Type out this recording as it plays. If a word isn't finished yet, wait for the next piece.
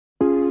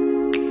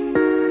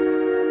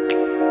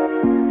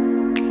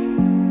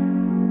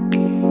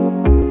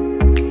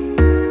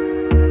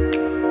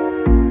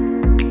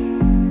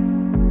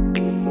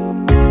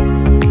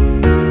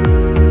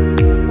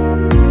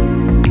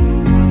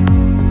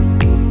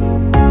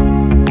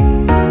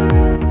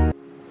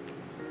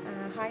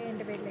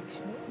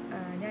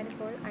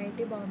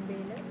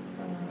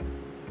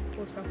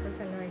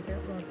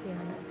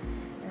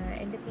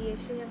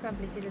PhD ഞാൻ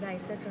complete ചെയ്തത്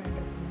ഐസെറ്റ്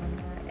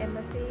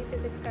MSc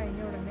physics കഴിഞ്ഞ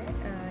ഉടനെ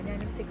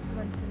ഞാനൊരു 6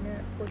 months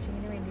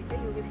കോച്ചിങ്ങിന് വേണ്ടിയിട്ട്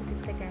UV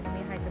ഫിസിക്സ്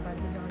അക്കാഡമി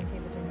ഹൈദരാബാദിൽ ജോയിൻ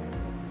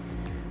ചെയ്തിട്ടുണ്ടായിരുന്നു.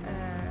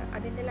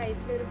 അതെൻ്റെ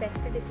ലൈഫിലൊരു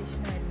ബെസ്റ്റ്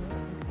ഡിസിഷനായിരുന്നു.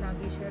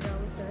 നാഗേശ്വര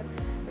റാവു സർ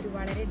ഒരു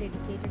വളരെ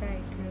ഡെഡിക്കേറ്റഡ്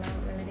ആയിട്ടുള്ള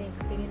വളരെ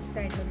എക്സ്പീരിയൻസ്ഡ്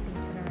ആയിട്ടുള്ള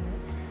ടീച്ചറാണ്.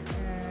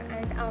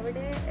 ആൻഡ്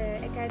അവിടെ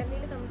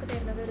അക്കാഡമിയിൽ നമുക്ക്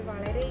തരുന്നത് ഒരു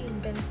വളരെ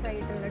ഇൻറ്റൻസ്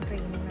ആയിട്ടുള്ള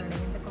ട്രെയിനിങ് ആണ്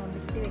ഇങ്ങനത്തെ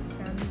കോമ്പറ്റേറ്റീവ്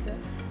എക്സാംസ്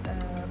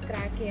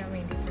ക്രാക്ക് ചെയ്യാൻ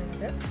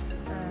വേണ്ടിയിട്ടുള്ളത്.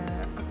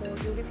 അപ്പോൾ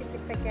UV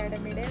ഫിസിക്സ്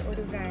അക്കാഡമിയുടെ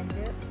ഒരു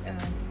ബ്രാഞ്ച്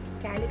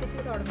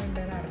കാലിക്കറ്റിൽ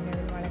തുടങ്ങുന്നുണ്ടെന്ന്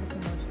അറിഞ്ഞതിൽ വളരെ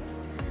സന്തോഷം.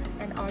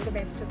 And all the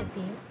best to the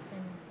team.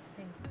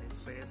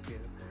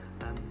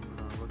 I'm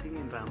working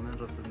in Raman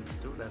Residence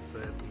Institute as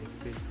a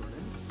PhD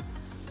student.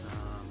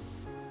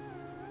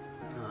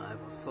 I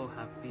was so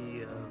happy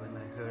when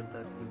I heard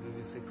that UV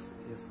Physics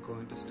is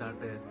going to start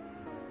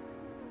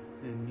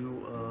a new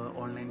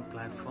online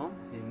platform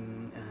in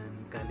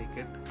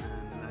Calicut,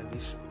 and I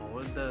wish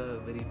all the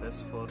very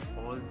best for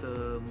all the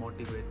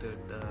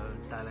motivated,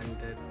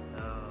 talented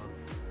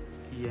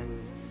young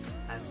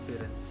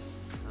aspirants,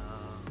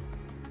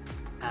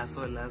 as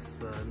well as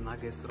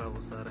Nageswara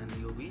Rao sir and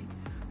UV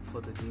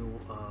for the new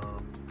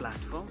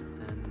platform.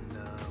 And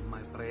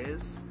my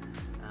prayers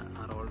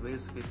are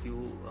always with you,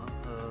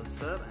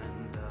 sir,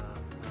 and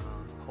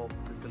hope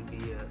this will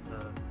be a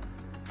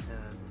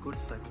good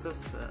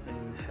success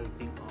in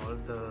helping all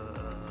the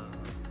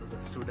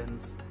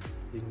students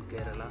in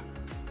Kerala,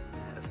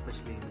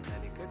 especially in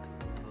Calicut.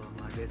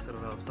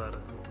 Nageswara Rao sir,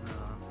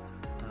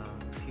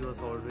 he was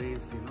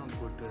always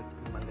good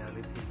with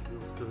Malayalis.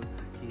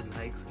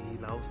 He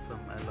loves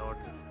them a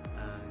lot.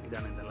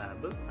 Done in the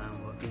lab. I'm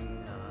working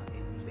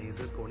in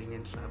laser coding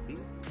and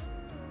shaping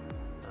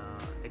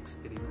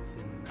experiments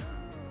in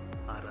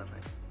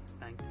RRI.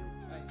 Thank you.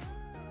 Hi,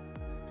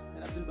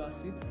 I'm Abdul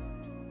Basit,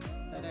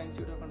 Tata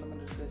Institute of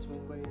Fundamental Research,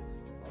 Mumbai,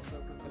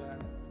 postdoctoral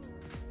fellow.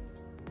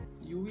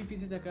 UV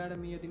Physics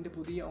Academy അതിൻ്റെ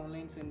പുതിയ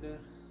online centre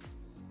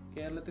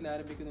കേരളത്തിൽ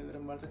ആരംഭിക്കുന്ന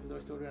വിവരം വളരെ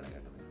സന്തോഷത്തോടെയാണ്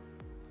കേട്ടത്.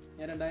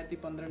 ഞാൻ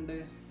 2012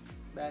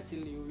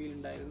 ബാച്ചിൽ UVയിൽ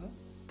ഉണ്ടായിരുന്നു.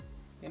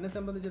 എന്നെ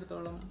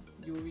സംബന്ധിച്ചിടത്തോളം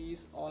UV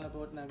is all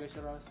about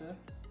Nageswara Rao sir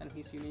and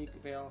his unique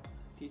way of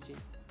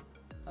teaching.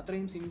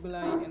 അത്രയും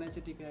സിമ്പിളായി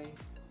എനർജറ്റിക്കായി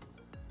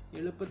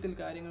എളുപ്പത്തിൽ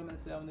കാര്യങ്ങൾ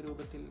മനസ്സിലാവുന്ന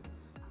രൂപത്തിൽ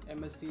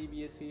MSc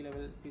BSc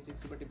ലെവൽ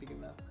ഫിസിക്സ്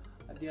പഠിപ്പിക്കുന്ന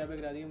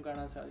അധ്യാപകർ അധികം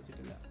കാണാൻ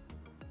സാധിച്ചിട്ടില്ല.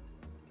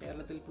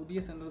 കേരളത്തിൽ പുതിയ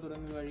സെൻറ്റർ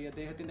തുടങ്ങുക വഴി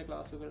അദ്ദേഹത്തിൻ്റെ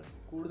ക്ലാസ്സുകൾ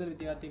കൂടുതൽ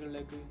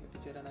വിദ്യാർത്ഥികളിലേക്ക്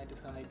എത്തിച്ചേരാനായിട്ട്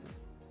സഹായിക്കും.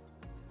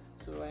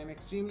 So I am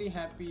extremely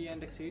happy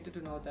and excited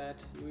to know that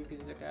UV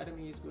Physics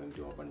Academy is going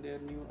to open their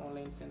new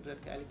online center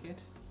at Calicut.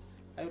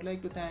 I would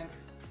like to thank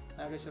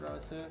Nageswara Rao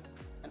sir,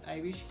 and I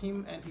wish him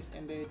and his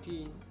entire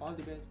team all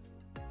the best.